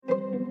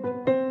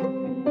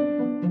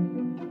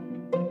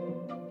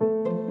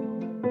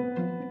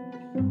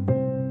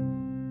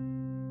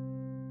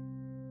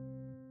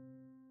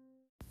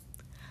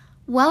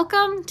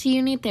Welcome to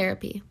You Need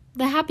Therapy,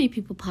 the Happy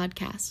People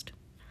podcast,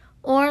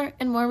 or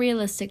in more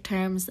realistic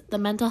terms, the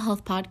mental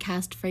health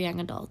podcast for young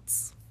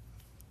adults.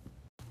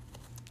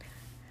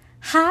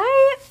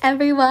 Hi,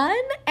 everyone,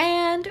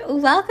 and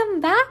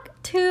welcome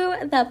back to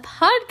the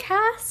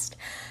podcast.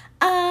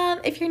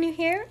 If you're new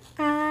here,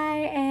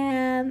 I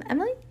am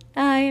Emily.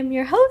 I am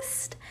your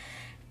host,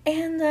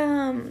 and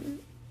I'm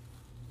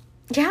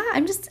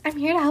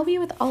here to help you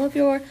with all of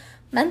your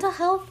mental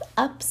health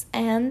ups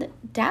and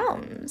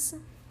downs.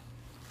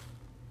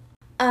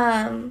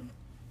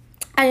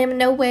 I am in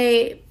no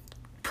way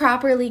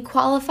properly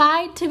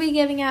qualified to be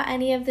giving out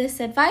any of this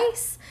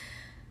advice.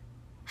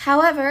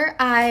 However,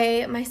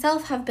 I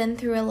myself have been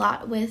through a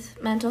lot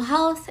with mental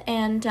health,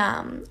 and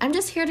I'm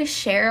just here to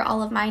share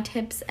all of my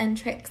tips and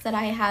tricks that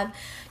I have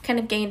kind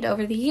of gained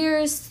over the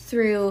years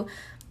through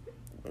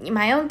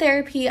my own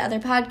therapy, other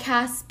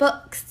podcasts,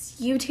 books,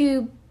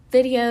 YouTube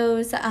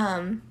videos,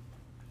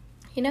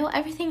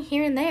 everything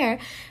here and there.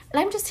 And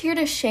I'm just here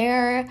to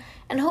share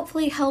and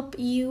hopefully help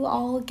you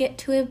all get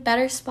to a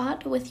better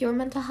spot with your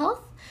mental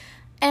health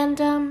and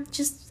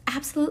just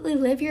absolutely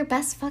live your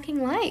best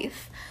fucking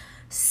life.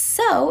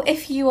 So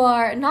if you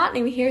are not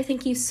new here,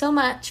 thank you so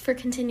much for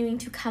continuing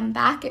to come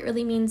back. It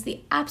really means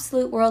the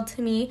absolute world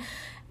to me,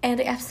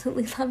 and I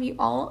absolutely love you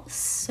all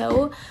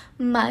so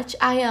much.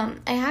 I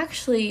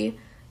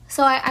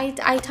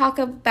talk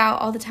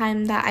about all the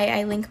time that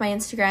I link my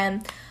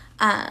Instagram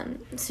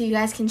so you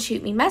guys can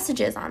shoot me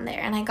messages on there.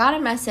 And I got a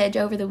message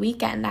over the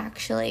weekend,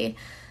 actually,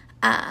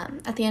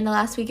 at the end of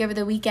last week over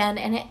the weekend,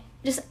 and it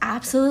just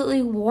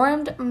absolutely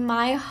warmed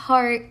my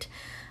heart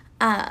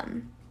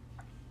to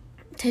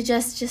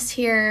just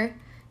hear,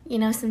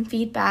 some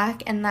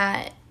feedback, and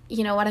that,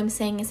 what I'm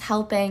saying is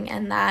helping,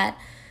 and that,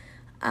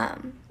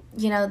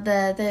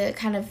 the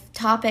kind of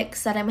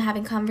topics that I'm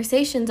having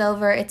conversations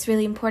over, it's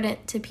really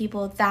important to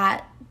people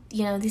that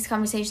these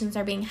conversations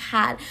are being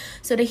had.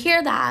 So to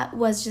hear that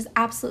was just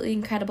absolutely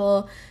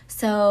incredible.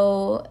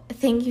 So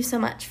thank you so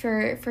much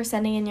for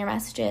sending in your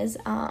messages.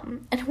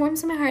 And it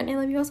warms my heart, and I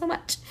love you all so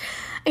much.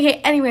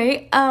 Okay,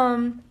 anyway,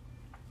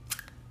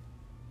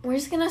 we're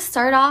just gonna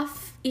start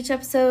off we're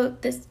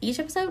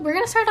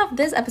gonna start off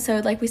this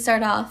episode like we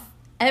start off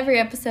every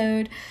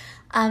episode.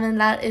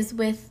 And that is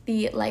with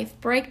the life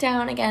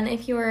breakdown. Again,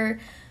 if you're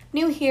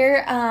new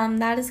here,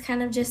 that is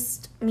kind of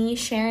just me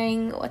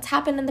sharing what's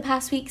happened in the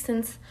past week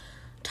since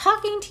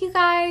talking to you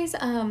guys.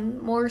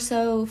 More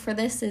so for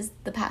this is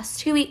the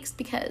past 2 weeks,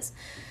 because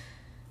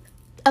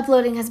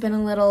uploading has been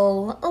a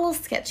little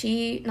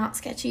sketchy, not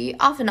sketchy,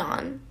 off and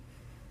on.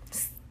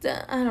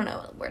 I don't know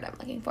what word I'm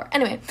looking for.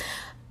 Anyway,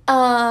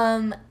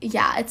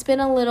 it's been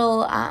a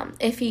little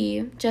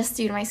iffy just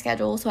due to my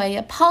schedule, so I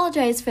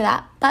apologize for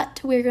that.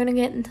 But we're going to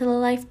get into the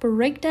life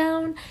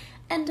breakdown,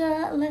 and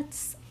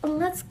let's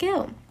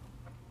go.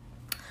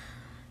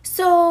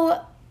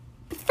 So,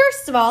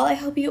 first of all, I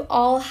hope you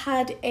all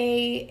had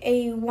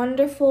a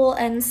wonderful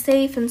and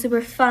safe and super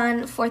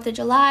fun 4th of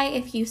July.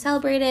 If you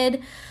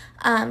celebrated,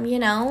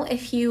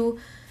 if you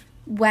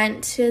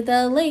went to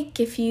the lake,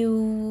 if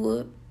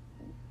you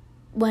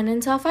went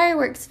and saw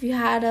fireworks, if you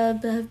had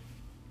a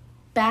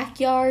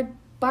backyard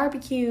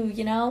barbecue,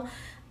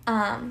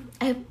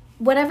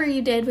 whatever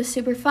you did was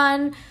super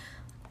fun.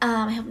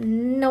 I hope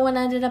no one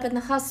ended up in the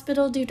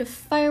hospital due to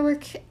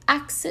fireworks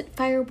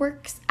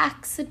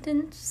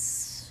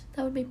accidents.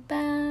 That would be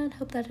bad.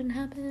 Hope that didn't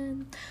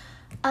happen.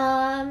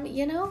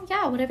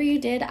 Whatever you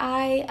did,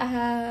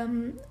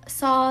 I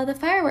saw the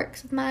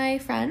fireworks with my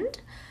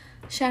friend.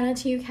 Shout out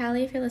to you,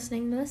 Callie, if you're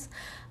listening to this.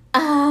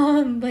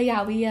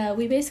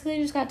 We basically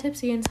just got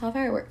tipsy and saw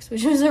fireworks,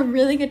 which was a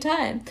really good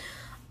time.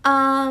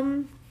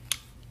 Hope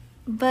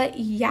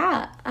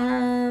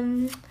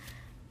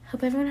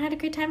everyone had a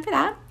great time for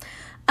that.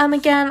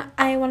 Again,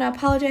 I want to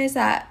apologize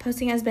that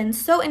posting has been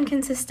so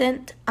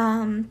inconsistent.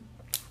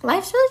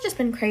 Life's really just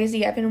been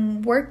crazy. I've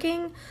been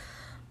working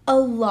a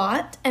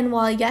lot, and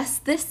while, yes,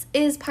 this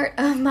is part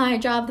of my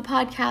job, the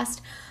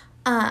podcast,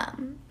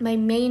 my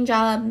main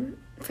job,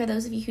 for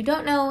those of you who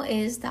don't know,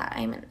 is that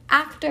I'm an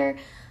actor.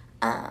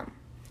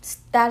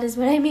 That is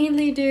what I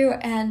mainly do,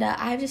 and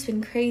I've just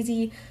been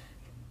crazy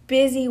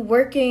busy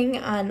working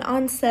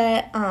on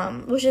set,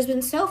 which has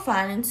been so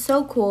fun and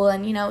so cool,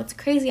 and it's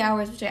crazy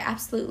hours, which I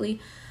absolutely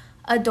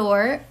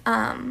adore,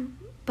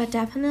 but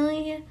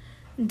definitely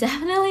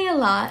a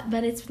lot,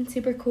 but it's been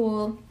super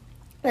cool.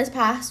 This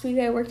past week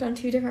I worked on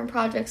 2 different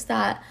projects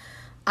that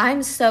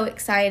I'm so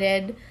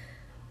excited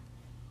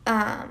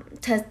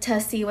to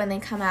see when they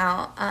come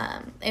out.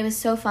 It was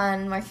so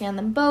fun working on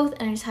them both,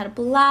 and I just had a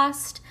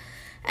blast.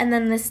 And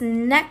then this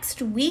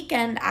next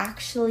weekend,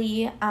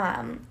 actually,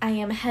 I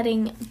am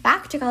heading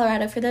back to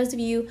Colorado. For those of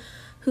you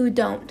who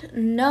don't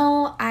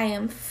know, I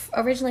am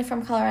originally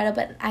from Colorado,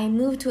 but I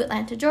moved to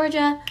Atlanta,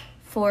 Georgia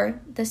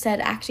for the said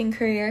acting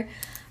career.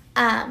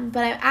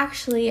 But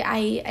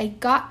I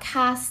got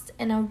cast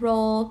in a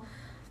role.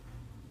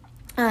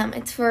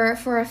 It's for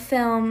a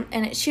film,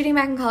 and it's shooting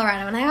back in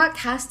Colorado, and I got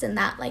cast in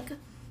that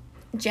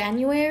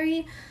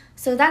January.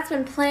 So that's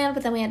been planned,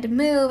 but then we had to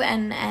move,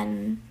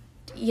 and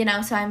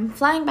So I'm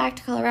flying back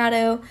to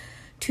Colorado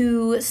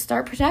to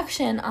start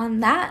production on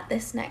that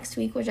this next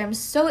week, which I'm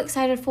so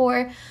excited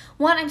for.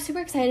 One, I'm super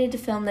excited to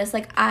film this.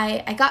 Like,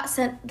 I got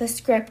sent the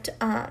script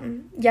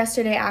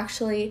yesterday,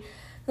 actually.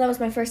 That was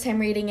my first time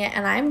reading it,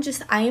 and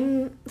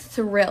I'm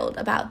thrilled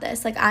about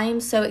this. Like, I am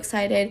so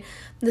excited.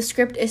 The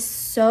script is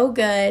so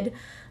good.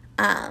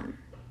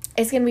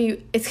 It's gonna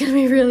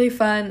be really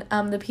fun.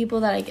 The people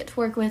that I get to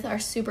work with are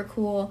super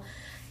cool,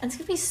 and it's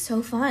gonna be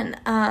so fun.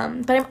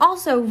 But I'm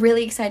also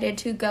really excited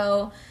to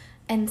go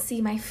and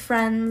see my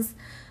friends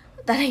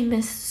that I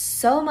miss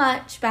so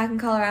much back in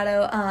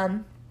Colorado.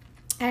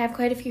 I have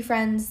quite a few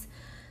friends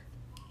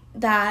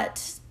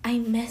that I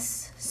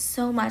miss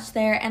so much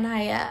there, and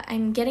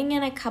I'm getting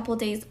in a couple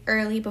days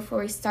early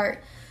before we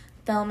start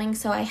filming,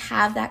 so I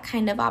have that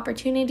kind of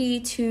opportunity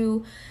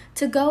to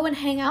go and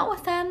hang out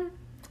with them.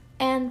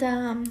 And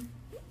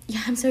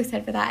I'm so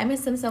excited for that. I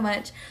miss them so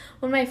much.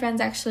 One of my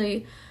friends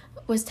actually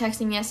was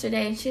texting me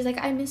yesterday, and she's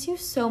like, I miss you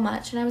so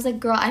much. And I was like,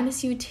 girl, I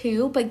miss you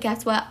too, but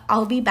guess what?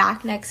 I'll be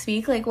back next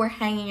week. Like, we're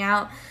hanging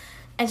out.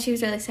 And she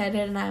was really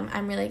excited, and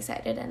I'm really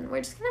excited, and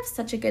we're just gonna have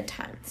such a good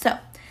time. So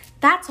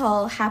that's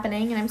all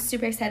happening, and I'm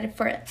super excited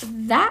for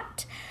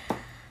that.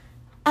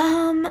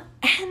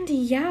 And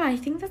yeah, I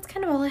think that's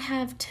kind of all I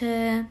have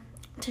to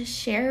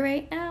share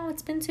right now.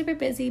 It's been super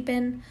busy,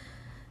 been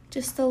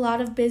just a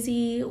lot of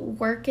busy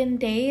working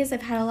days.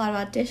 I've had a lot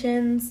of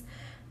auditions.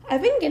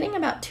 I've been getting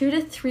about 2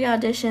 to 3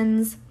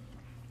 auditions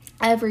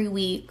every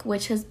week,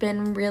 which has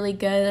been really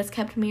good. That's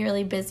kept me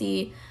really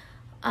busy.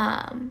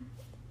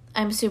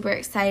 I'm super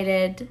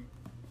excited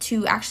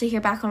to actually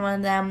hear back on one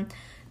of them.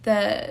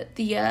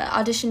 The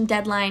audition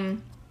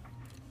deadline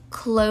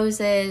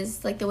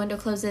closes, like the window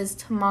closes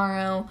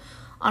tomorrow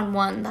on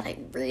one that I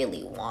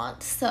really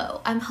want.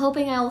 So I'm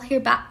hoping I'll hear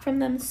back from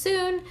them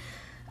soon,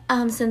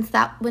 since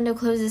that window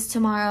closes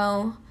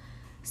tomorrow.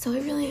 So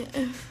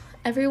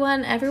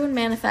everyone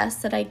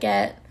manifests that I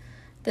get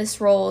this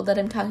role that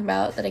I'm talking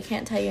about, that I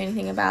can't tell you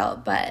anything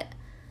about, but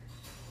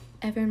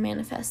everyone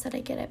manifests that I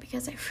get it,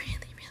 because I really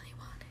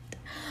want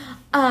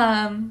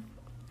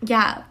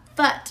it.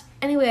 But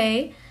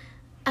anyway,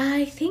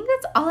 I think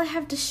that's all I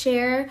have to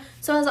share.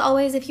 So as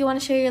always, if you want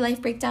to share your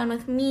life breakdown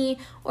with me,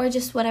 or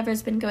just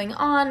whatever's been going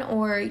on,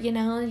 or, you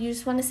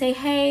just want to say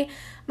hey,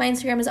 my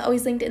Instagram is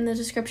always linked in the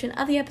description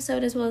of the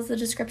episode, as well as the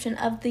description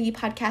of the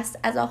podcast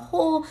as a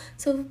whole.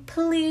 So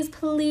please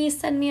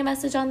send me a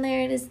message on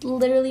there. It is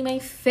literally my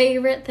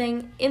favorite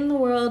thing in the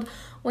world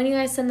when you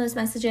guys send those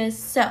messages.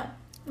 So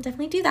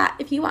definitely do that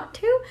if you want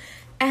to.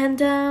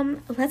 And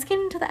let's get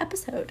into the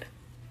episode.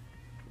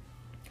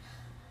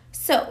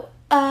 So,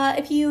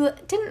 if you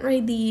didn't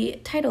read the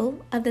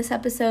title of this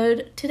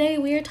episode, today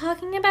we are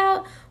talking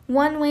about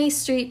one-way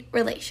street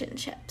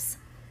relationships.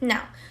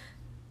 Now,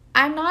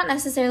 I'm not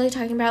necessarily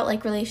talking about,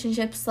 like,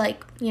 relationships,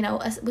 like,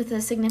 with a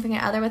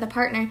significant other, with a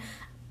partner.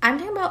 I'm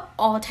talking about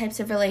all types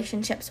of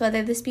relationships,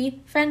 whether this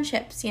be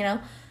friendships,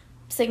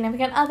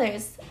 significant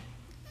others,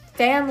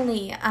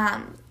 family,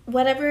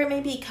 whatever it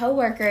may be,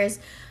 coworkers,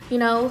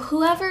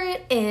 whoever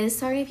it is.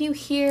 Sorry if you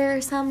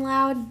hear some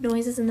loud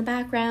noises in the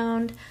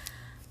background.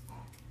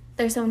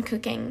 There's someone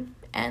cooking,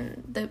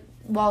 and the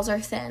walls are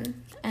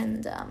thin,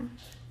 and,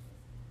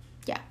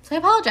 so I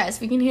apologize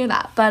if you can hear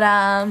that, but,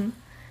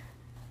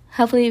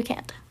 hopefully you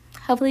can't.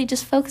 Hopefully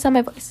just focus on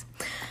my voice.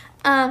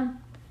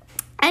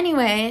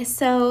 Anyway,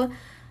 so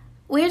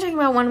we're talking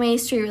about one-way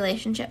street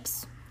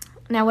relationships.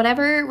 Now,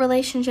 whatever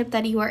relationship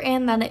that you are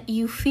in that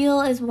you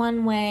feel is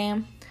one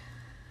way,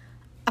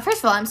 first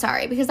of all, I'm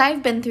sorry, because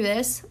I've been through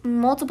this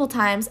multiple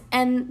times,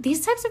 and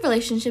these types of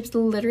relationships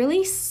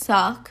literally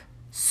suck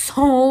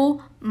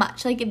so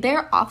much. Like,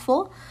 they're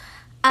awful.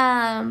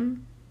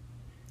 And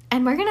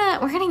we're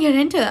gonna get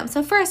into them.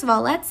 So first of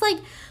all, let's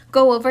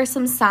go over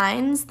some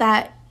signs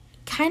that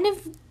kind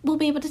of will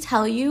be able to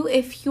tell you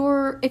if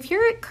you're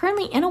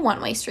currently in a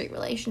one-way street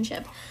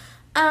relationship.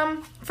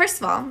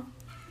 First of all,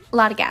 a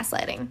lot of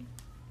gaslighting.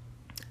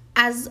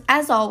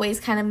 As always,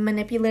 kind of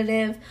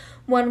manipulative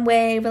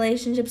one-way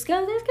relationships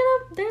go,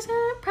 there's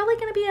probably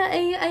gonna be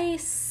a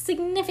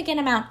significant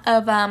amount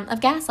of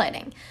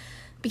gaslighting,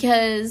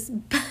 because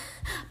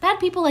bad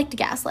people like to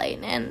gaslight,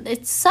 and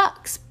it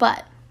sucks,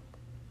 but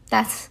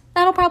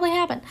that'll probably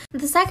happen.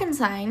 The second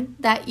sign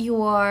that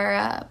you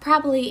are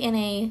probably in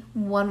a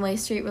one-way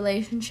street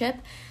relationship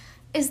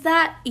is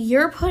that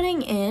you're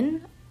putting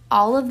in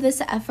all of this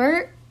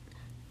effort,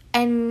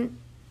 and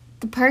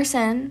the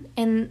person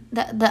in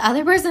the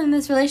other person in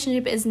this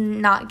relationship is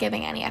not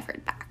giving any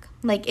effort back.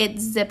 Like,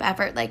 it's zip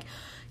effort. Like,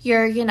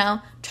 you're,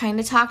 trying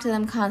to talk to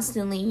them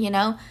constantly,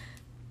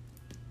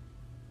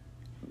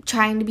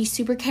 trying to be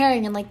super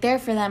caring and, there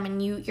for them,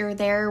 and you're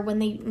there when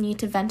they need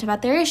to vent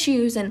about their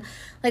issues and,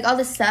 all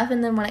this stuff,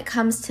 and then when it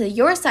comes to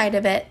your side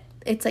of it,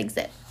 it's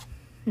zip.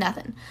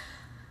 Nothing.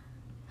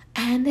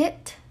 And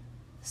it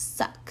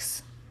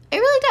sucks. It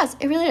really does.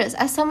 It really does.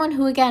 As someone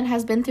who, again,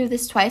 has been through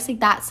this twice,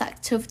 that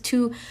sucks.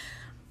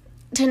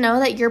 To know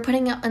that you're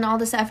putting in all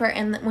this effort,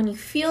 and that when you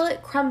feel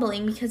it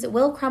crumbling, because it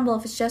will crumble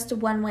if it's just a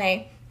one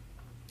way,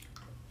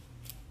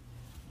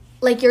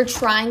 like you're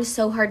trying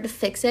so hard to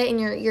fix it, and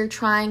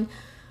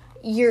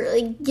you're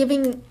like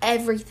giving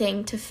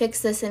everything to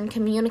fix this and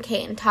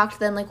communicate and talk to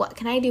them, like, what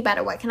can I do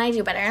better? What can I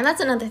do better? And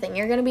that's another thing.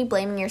 You're going to be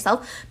blaming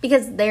yourself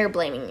because they're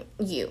blaming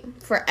you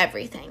for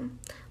everything.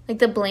 Like,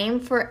 the blame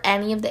for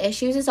any of the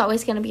issues is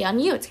always going to be on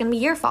you. It's going to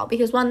be your fault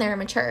because, one, they're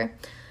immature.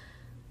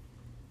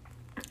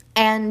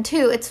 And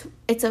two, it's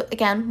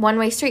again,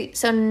 one-way street.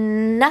 So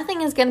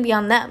nothing is going to be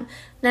on them.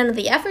 None of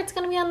the effort's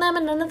going to be on them,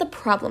 and none of the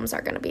problems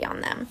are going to be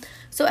on them.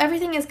 So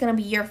everything is going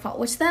to be your fault,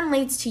 which then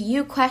leads to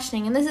you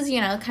questioning. And this is,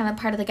 kind of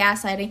part of the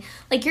gaslighting.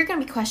 Like, you're going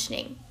to be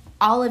questioning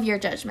all of your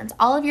judgments,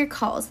 all of your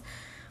calls.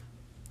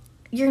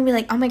 You're going to be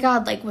like, oh my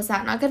God, like, was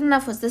that not good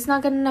enough? Was this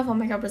not good enough? Oh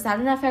my God, was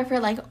that enough effort?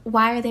 Like,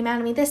 why are they mad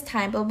at me this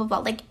time? Blah, blah, blah.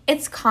 Like,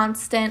 it's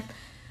constant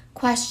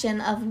question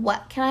of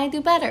what can I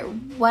do better?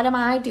 What am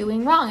I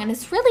doing wrong? And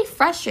it's really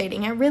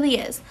frustrating. It really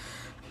is.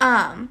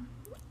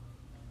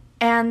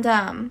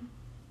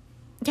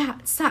 Yeah,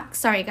 it sucks.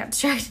 Sorry, I got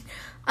distracted.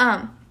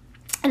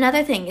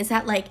 Another thing is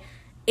that, like,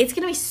 it's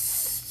going to be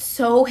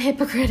so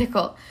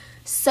hypocritical.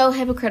 So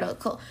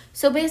hypocritical.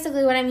 So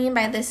basically what I mean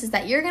by this is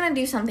that you're going to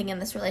do something in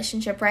this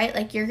relationship, right?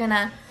 Like, you're going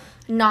to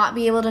not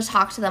be able to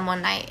talk to them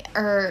one night,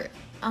 or,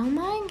 oh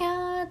my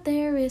God,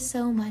 there is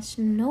so much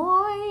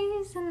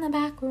noise in the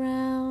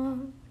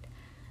background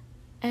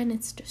and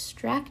it's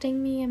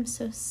distracting me. I'm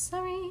so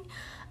sorry.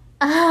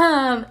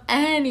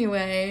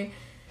 Anyway,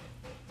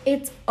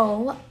 it's,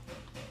 I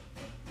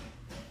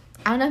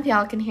don't know if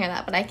y'all can hear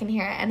that, but I can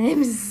hear it, and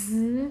it's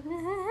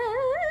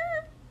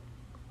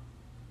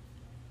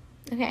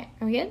okay,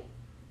 are we good?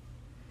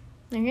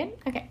 Are we good?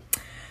 Okay.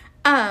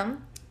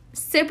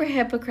 Super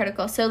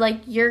hypocritical. So,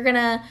 like, you're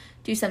gonna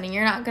do something.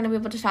 You're not gonna be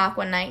able to talk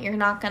one night. You're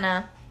not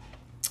gonna,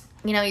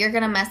 you're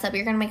gonna mess up.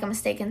 You're gonna make a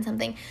mistake in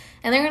something.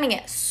 And they're gonna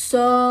get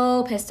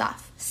so pissed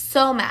off,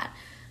 so mad.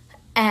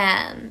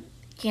 And,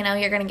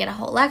 you're gonna get a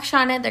whole lecture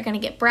on it. They're gonna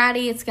get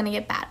bratty. It's gonna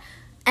get bad.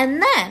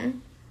 And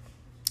then,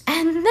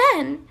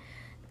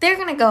 they're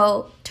going to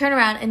go turn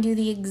around and do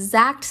the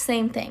exact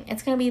same thing.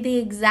 It's going to be the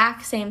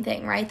exact same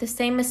thing, right? The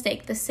same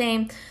mistake, the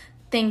same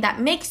thing that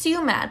makes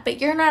you mad, but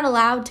you're not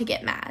allowed to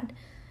get mad.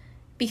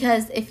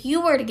 Because if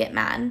you were to get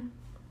mad,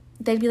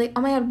 they'd be like,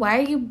 oh my God, why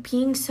are you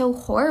being so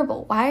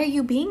horrible? Why are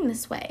you being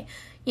this way?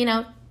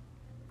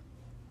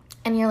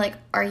 And you're like,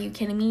 are you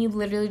kidding me? You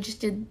literally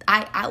just did,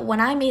 when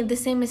I made the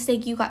same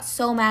mistake, you got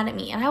so mad at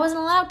me. And I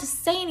wasn't allowed to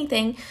say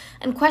anything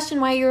and question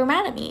why you were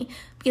mad at me,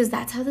 because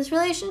that's how this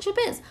relationship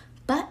is.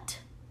 But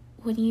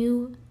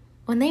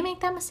when they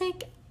make that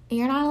mistake,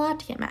 you're not allowed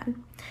to get mad.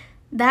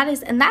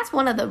 That's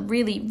one of the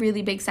really,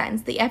 really big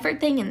signs. The effort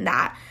thing and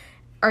that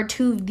are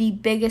two of the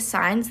biggest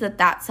signs that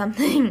that's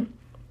something,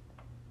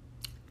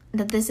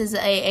 that this is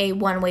a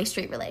one-way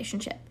street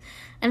relationship.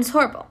 And it's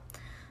horrible.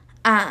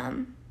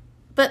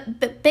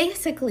 But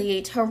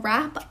basically, to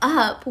wrap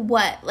up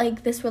what,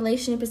 like, this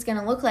relationship is going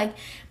to look like,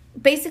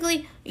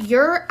 basically,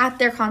 you're at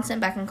their constant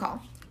beck and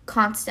call,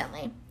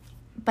 constantly,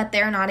 but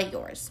they're not at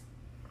yours.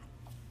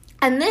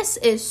 And this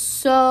is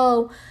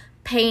so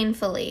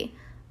painfully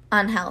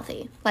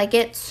unhealthy. Like,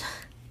 it's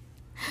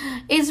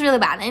really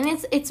bad.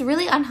 And it's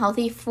really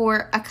unhealthy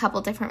for a couple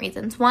different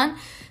reasons. One,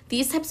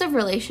 these types of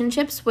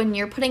relationships, when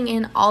you're putting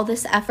in all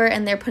this effort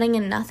and they're putting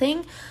in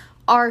nothing,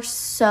 are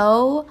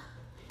so,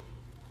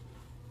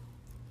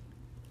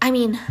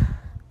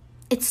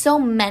 it's so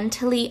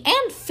mentally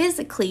and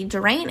physically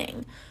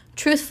draining,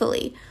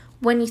 truthfully,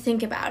 when you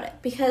think about it.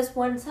 Because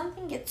when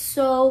something gets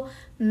so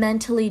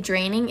mentally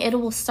draining, it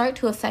will start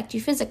to affect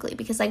you physically.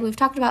 Because, like we've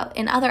talked about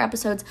in other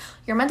episodes,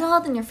 your mental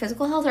health and your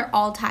physical health are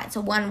all tied.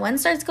 So when one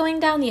starts going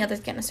down, the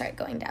other's going to start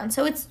going down.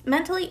 So it's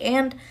mentally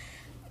and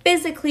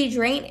physically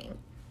draining.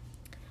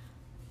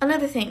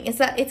 Another thing is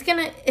that it's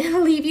going to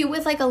leave you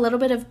with, like, a little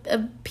bit of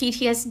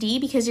PTSD,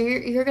 because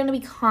you're going to be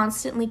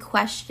constantly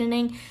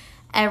questioning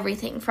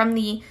everything from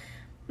the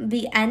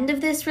end of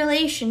this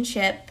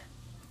relationship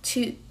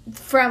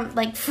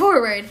from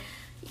forward.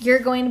 You're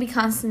going to be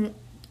constant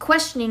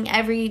questioning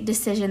every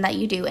decision that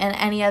you do, and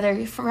any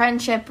other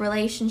friendship,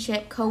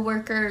 relationship,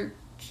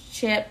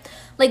 coworkership,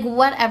 like,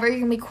 whatever. You're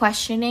gonna be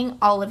questioning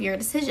all of your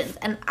decisions.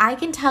 And I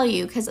can tell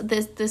you, because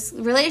this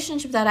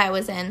relationship that I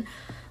was in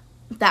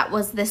that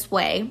was this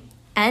way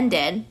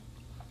ended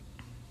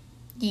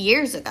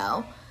years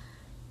ago,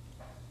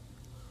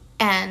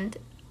 and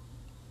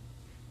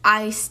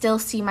I still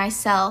see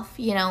myself,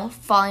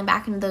 falling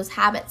back into those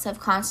habits of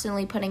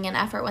constantly putting in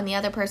effort when the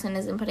other person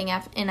isn't putting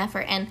in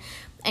effort, and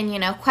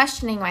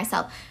questioning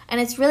myself. And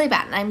it's really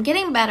bad. And I'm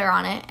getting better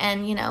on it.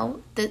 And,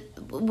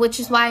 which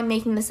is why I'm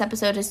making this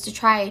episode, is to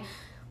try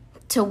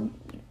to,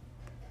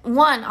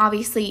 one,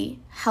 obviously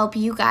help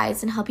you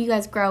guys and help you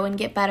guys grow and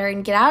get better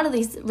and get out of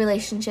these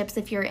relationships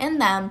if you're in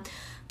them.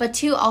 But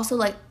two, also,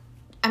 like,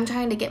 I'm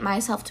trying to get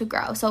myself to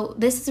grow. So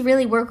this is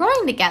really, we're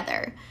growing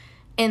together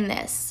in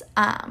this,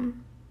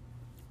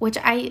 which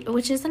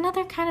is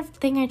another kind of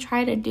thing I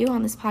try to do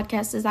on this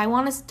podcast, is I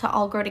want us to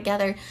all grow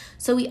together,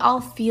 so we all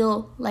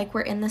feel like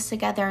we're in this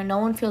together and no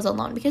one feels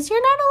alone, because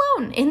you're not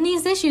alone in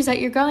these issues that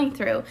you're going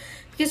through.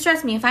 Because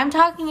trust me, if I'm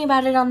talking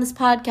about it on this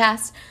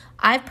podcast,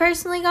 I've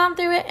personally gone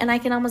through it, and I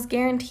can almost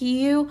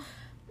guarantee you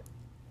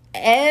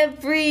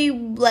every,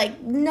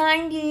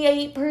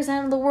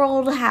 98% of the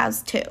world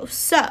has too.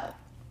 So,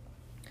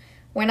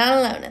 we're not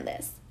alone in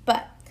this.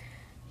 But,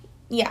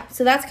 yeah,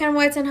 so that's kind of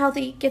why it's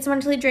unhealthy. Gets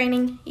mentally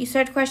draining. You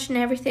start to question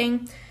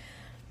everything.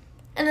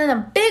 And then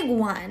a big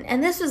one,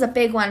 and this was a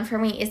big one for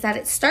me, is that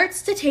it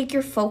starts to take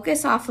your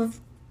focus off of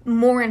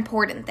more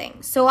important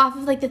things. So off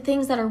of the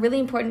things that are really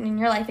important in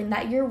your life and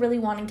that you're really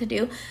wanting to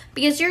do,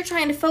 because you're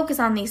trying to focus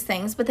on these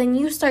things, but then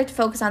you start to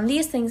focus on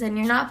these things and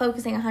you're not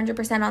focusing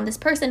 100% on this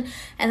person,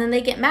 and then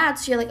they get mad,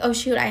 so you're like, oh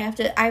shoot, I have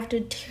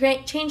to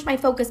change my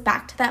focus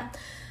back to them.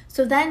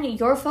 So then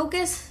your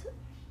focus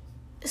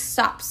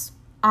stops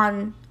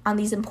on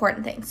these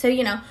important things. So,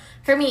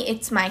 for me,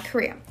 it's my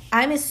career.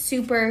 I'm a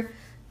super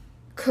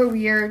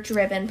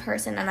career-driven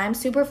person, and I'm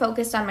super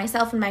focused on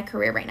myself and my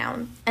career right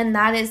now, and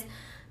that is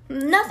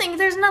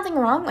there's nothing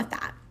wrong with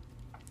that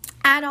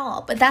at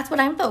all, but that's what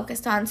I'm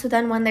focused on. So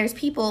then when there's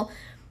people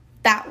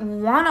that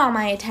want all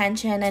my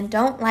attention and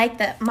don't like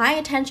that my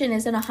attention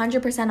isn't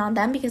 100% on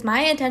them, because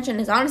my attention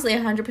is honestly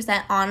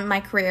 100% on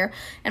my career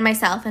and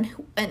myself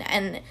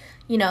and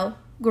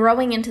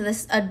growing into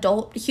this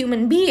adult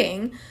human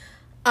being,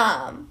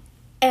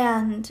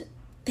 and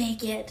they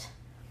get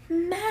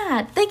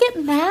mad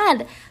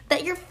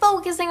that you're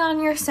focusing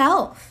on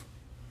yourself.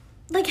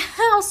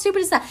 How stupid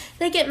is that?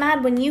 They get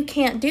mad when you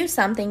can't do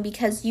something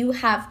because you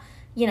have,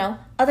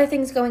 other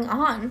things going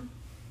on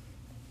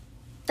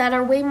that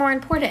are way more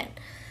important.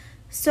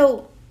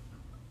 So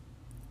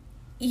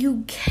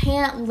you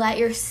can't let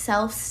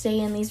yourself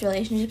stay in these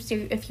relationships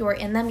if you are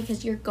in them,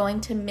 because you're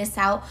going to miss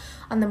out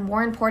on the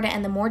more important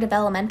and the more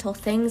developmental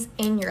things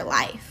in your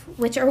life,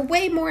 which are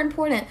way more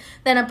important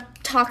than a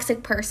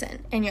toxic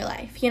person in your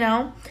life,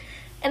 And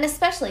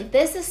this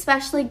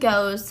especially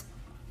goes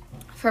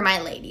for my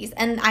ladies.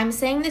 And I'm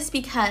saying this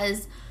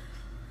because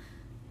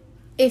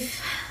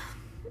if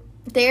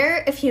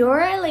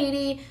you're a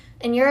lady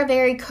and you're a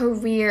very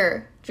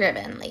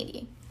career-driven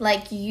lady,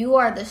 you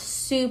are the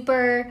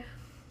super,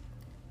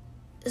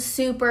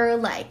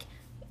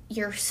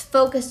 you're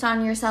focused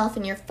on yourself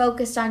and you're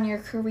focused on your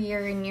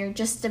career and you're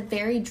just a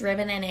very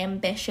driven and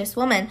ambitious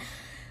woman,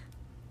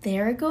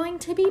 there are going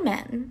to be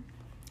men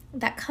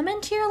that come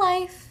into your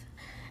life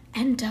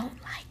and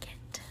don't like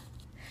it.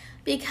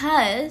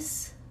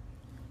 Because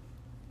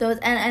those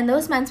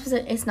men,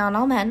 it's not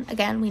all men.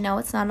 Again, we know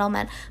it's not all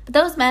men. But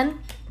those men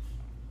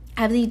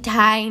have the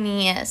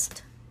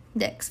tiniest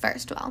dicks,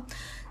 first of all.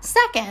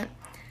 Second,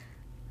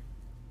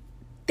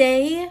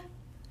 they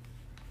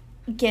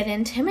get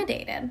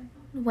intimidated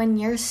when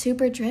you're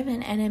super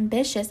driven and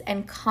ambitious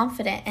and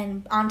confident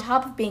and on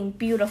top of being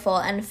beautiful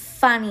and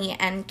funny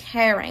and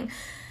caring.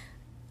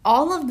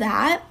 All of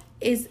that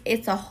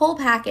it's a whole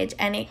package,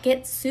 and it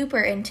gets super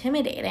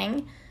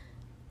intimidating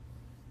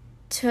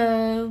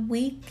to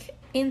weak,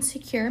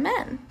 insecure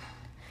men.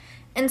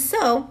 And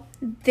so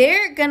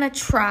they're gonna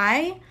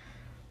try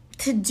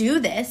to do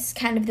this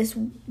kind of this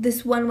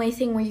one-way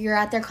thing where you're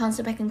at their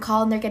constant beck and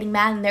call and they're getting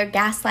mad and they're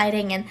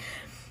gaslighting, and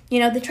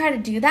they try to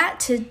do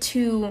that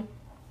to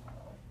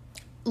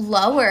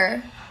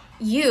lower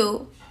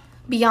you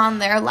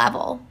beyond their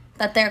level,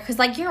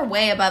 because you're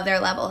way above their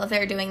level if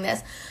they're doing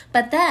this.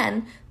 But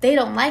then they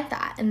don't like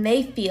that, and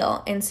they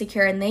feel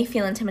insecure and they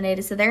feel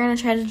intimidated, so they're going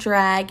to try to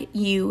drag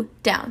you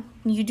down.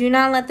 You do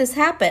not let this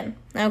happen,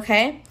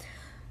 okay?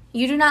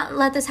 You do not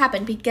let this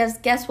happen, because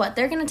guess what?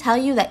 They're going to tell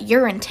you that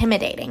you're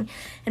intimidating,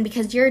 and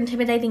because you're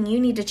intimidating, you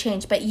need to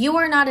change. But you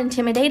are not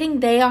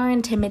intimidating, they are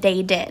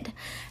intimidated.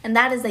 And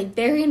that is a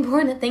very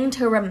important thing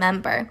to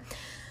remember,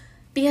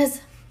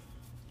 because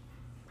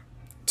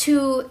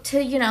to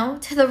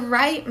the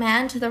right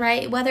man, to the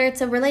right, whether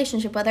it's a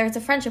relationship, whether it's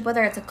a friendship,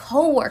 whether it's a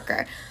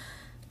coworker,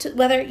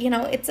 whether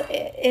it's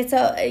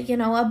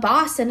a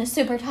boss in a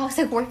super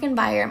toxic work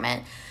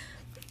environment,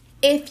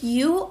 if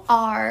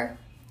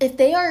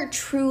they are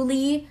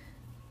truly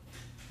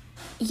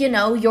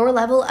your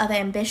level of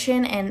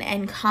ambition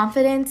and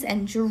confidence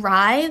and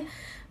drive,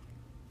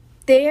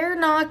 they're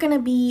not going to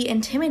be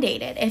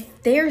intimidated.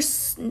 If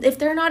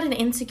they're not an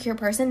insecure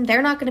person,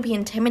 they're not going to be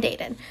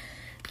intimidated,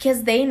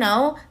 because they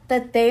know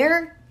that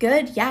they're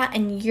good, yeah,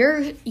 and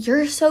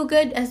you're so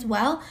good as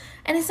well,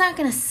 and it's not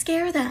going to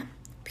scare them,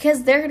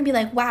 because they're going to be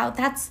like, wow,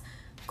 that's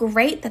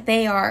great that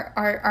they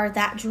are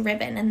that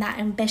driven and that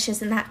ambitious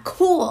and that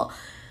cool.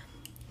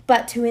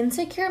 But to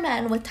insecure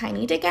men with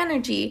tiny dick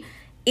energy,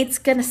 it's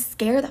going to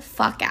scare the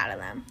fuck out of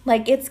them.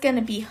 It's going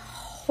to be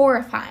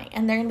horrifying,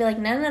 and they're going to be like,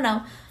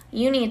 no,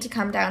 you need to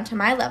come down to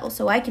my level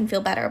so I can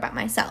feel better about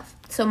myself,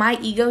 so my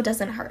ego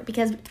doesn't hurt,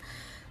 because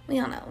we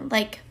all know,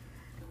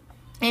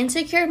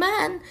 insecure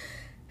men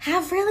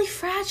have really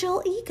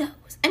fragile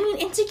egos. I mean,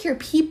 insecure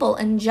people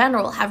in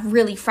general have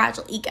really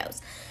fragile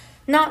egos.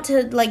 Not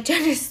to,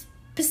 gender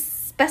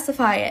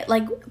specify it.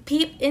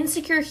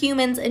 Insecure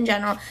humans in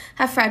general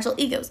have fragile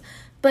egos.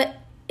 But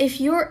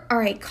if you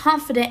are a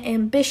confident,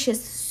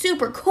 ambitious,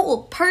 super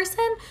cool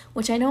person,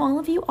 which I know all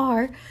of you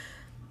are,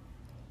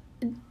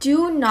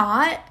 do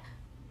not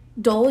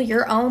dull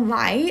your own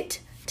light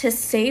to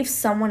save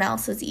someone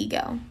else's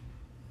ego.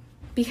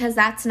 Because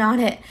that's not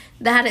it.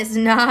 That is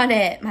not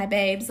it, my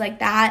babes. Like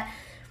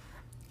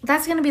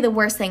that's going to be the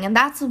worst thing. And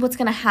that's what's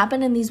going to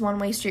happen in these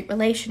one-way street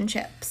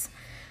relationships,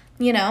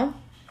 you know?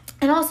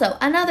 And also,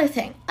 another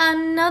thing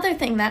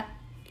that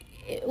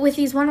with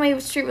these one-way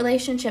street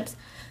relationships,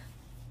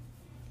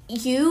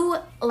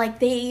 the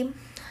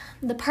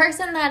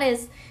person that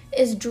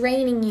is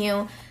draining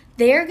you,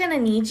 they're going to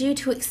need you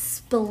to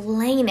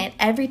explain it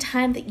every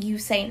time that you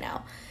say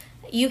no.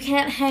 You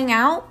can't hang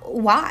out?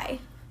 Why?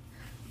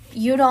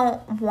 You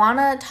don't want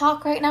to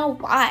talk right now?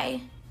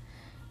 Why?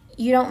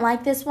 You don't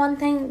like this one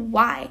thing?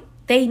 Why?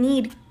 They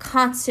need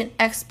constant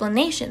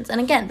explanations. And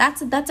again,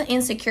 that's an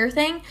insecure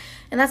thing,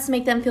 and that's to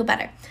make them feel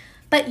better.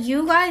 But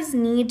you guys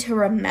need to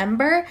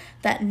remember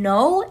that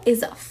no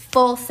is a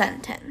full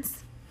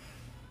sentence.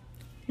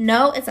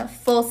 No is a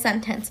full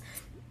sentence.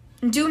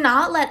 Do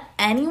not let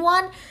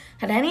anyone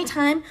at any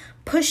time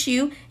push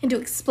you into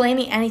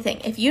explaining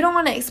anything. If you don't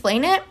want to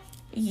explain it,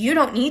 you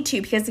don't need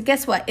to, because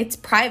guess what? It's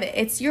private.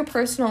 It's your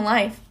personal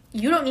life.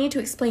 You don't need to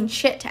explain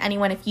shit to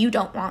anyone if you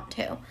don't want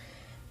to.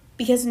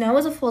 Because no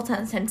is a full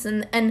sentence.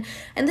 And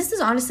this is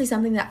honestly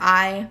something that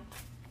I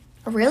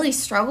really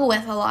struggle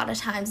with a lot of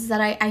times, is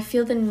that I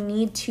feel the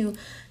need to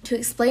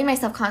explain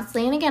myself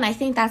constantly. And again, I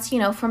think that's,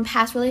 from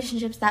past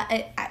relationships that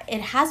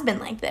it has been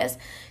like this.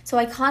 So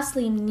I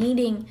constantly am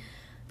needing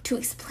to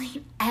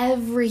explain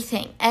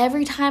everything.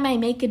 Every time I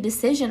make a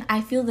decision, I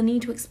feel the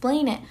need to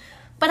explain it.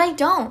 But I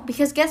don't,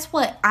 because guess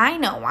what? I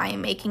know why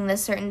I'm making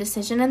this certain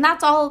decision, and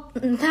that's all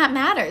that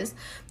matters.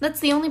 That's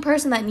the only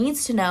person that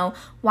needs to know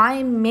why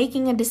I'm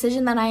making a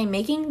decision that I am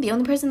making. The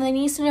only person that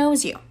needs to know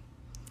is you.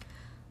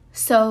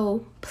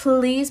 So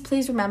please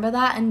remember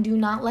that, and do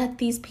not let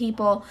these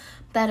people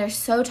that are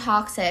so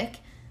toxic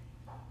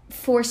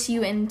force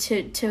you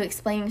into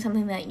explaining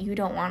something that you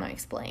don't want to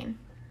explain.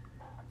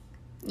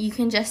 You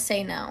can just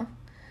say no,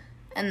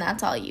 and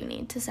that's all you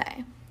need to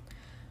say.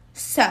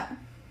 So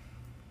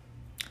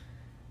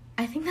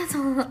I think that's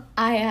all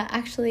I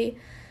actually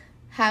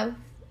have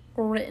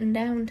written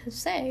down to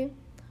say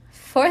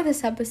for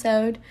this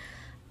episode.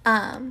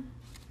 Had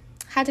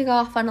to go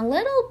off on a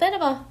little bit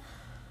of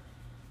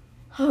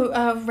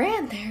a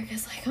rant there,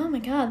 because oh my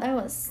god,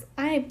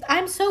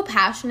 I'm so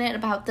passionate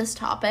about this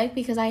topic,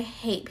 because I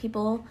hate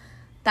people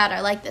that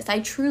are like this.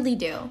 I truly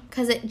do,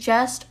 because it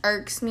just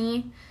irks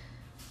me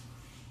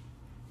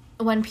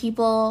when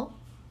people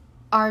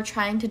are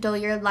trying to dull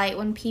your light,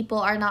 when people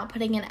are not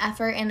putting an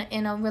effort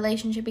in a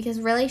relationship,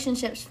 because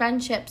relationships,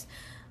 friendships,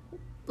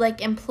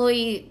 like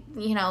employee,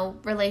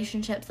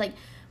 relationships, like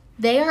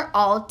they are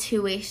all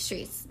two-way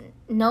streets.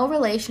 No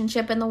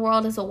relationship in the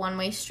world is a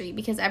one-way street,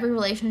 because every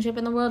relationship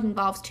in the world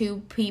involves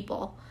two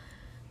people.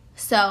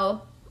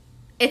 So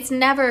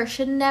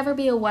should never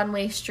be a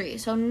one-way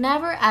street. So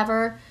never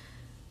ever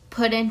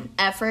put in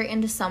effort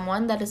into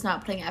someone that is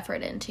not putting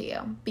effort into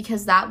you,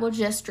 because that will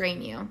just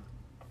drain you.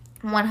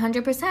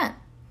 100%.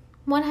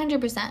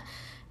 100%.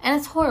 And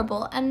it's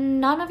horrible.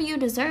 And none of you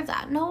deserve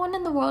that. No one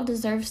in the world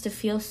deserves to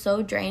feel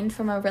so drained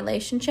from a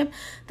relationship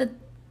that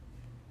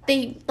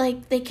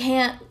they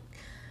can't...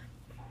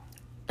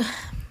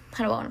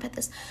 How do I want to put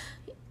this?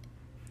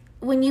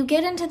 When you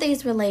get into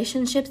these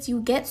relationships,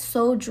 you get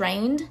so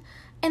drained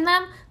in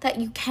them that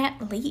you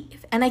can't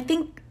leave. And I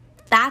think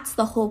that's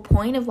the whole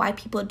point of why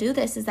people do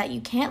this, is that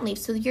you can't leave.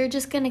 So you're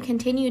just going to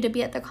continue to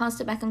be at their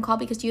constant beck and call,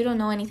 because you don't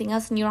know anything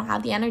else, and you don't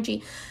have the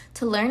energy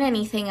to learn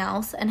anything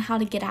else and how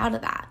to get out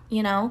of that,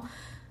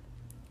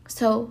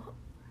 So,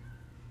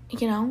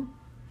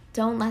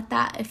 don't let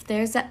that. If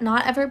there's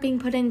not effort being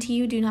put into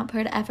you, do not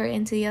put effort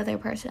into the other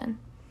person.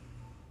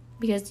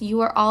 Because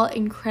you are all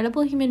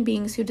incredible human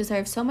beings who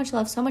deserve so much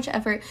love, so much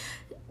effort.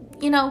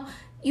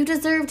 You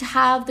deserve to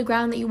have the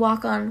ground that you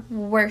walk on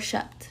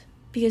worshipped,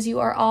 because you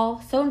are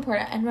all so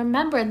important. And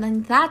remember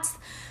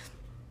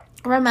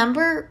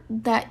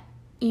that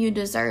you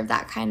deserve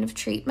that kind of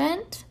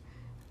treatment,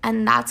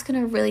 and that's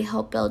going to really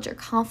help build your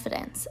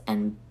confidence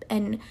and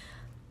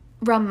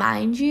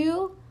remind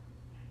you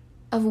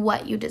of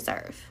what you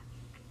deserve,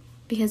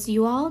 because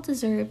you all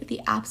deserve the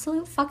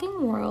absolute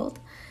fucking world.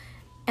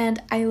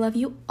 And I love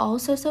you all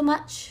so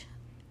much,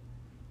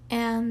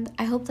 and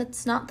I hope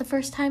that's not the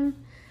first time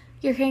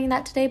you're hearing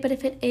that today, but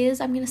if it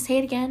is, I'm going to say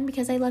it again,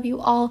 because I love you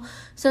all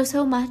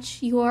so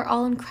much. You are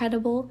all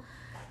incredible.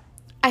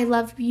 I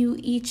love you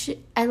each.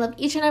 I love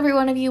each and every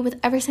one of you with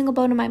every single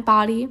bone in my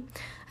body.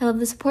 I love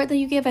the support that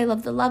you give. I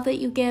love the love that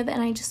you give,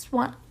 and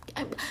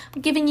I'm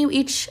giving you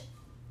each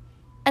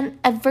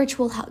a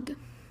virtual hug.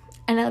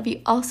 And I love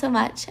you all so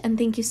much, and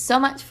thank you so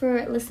much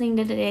for listening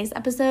to today's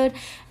episode,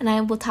 and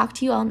I will talk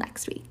to you all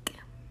next week.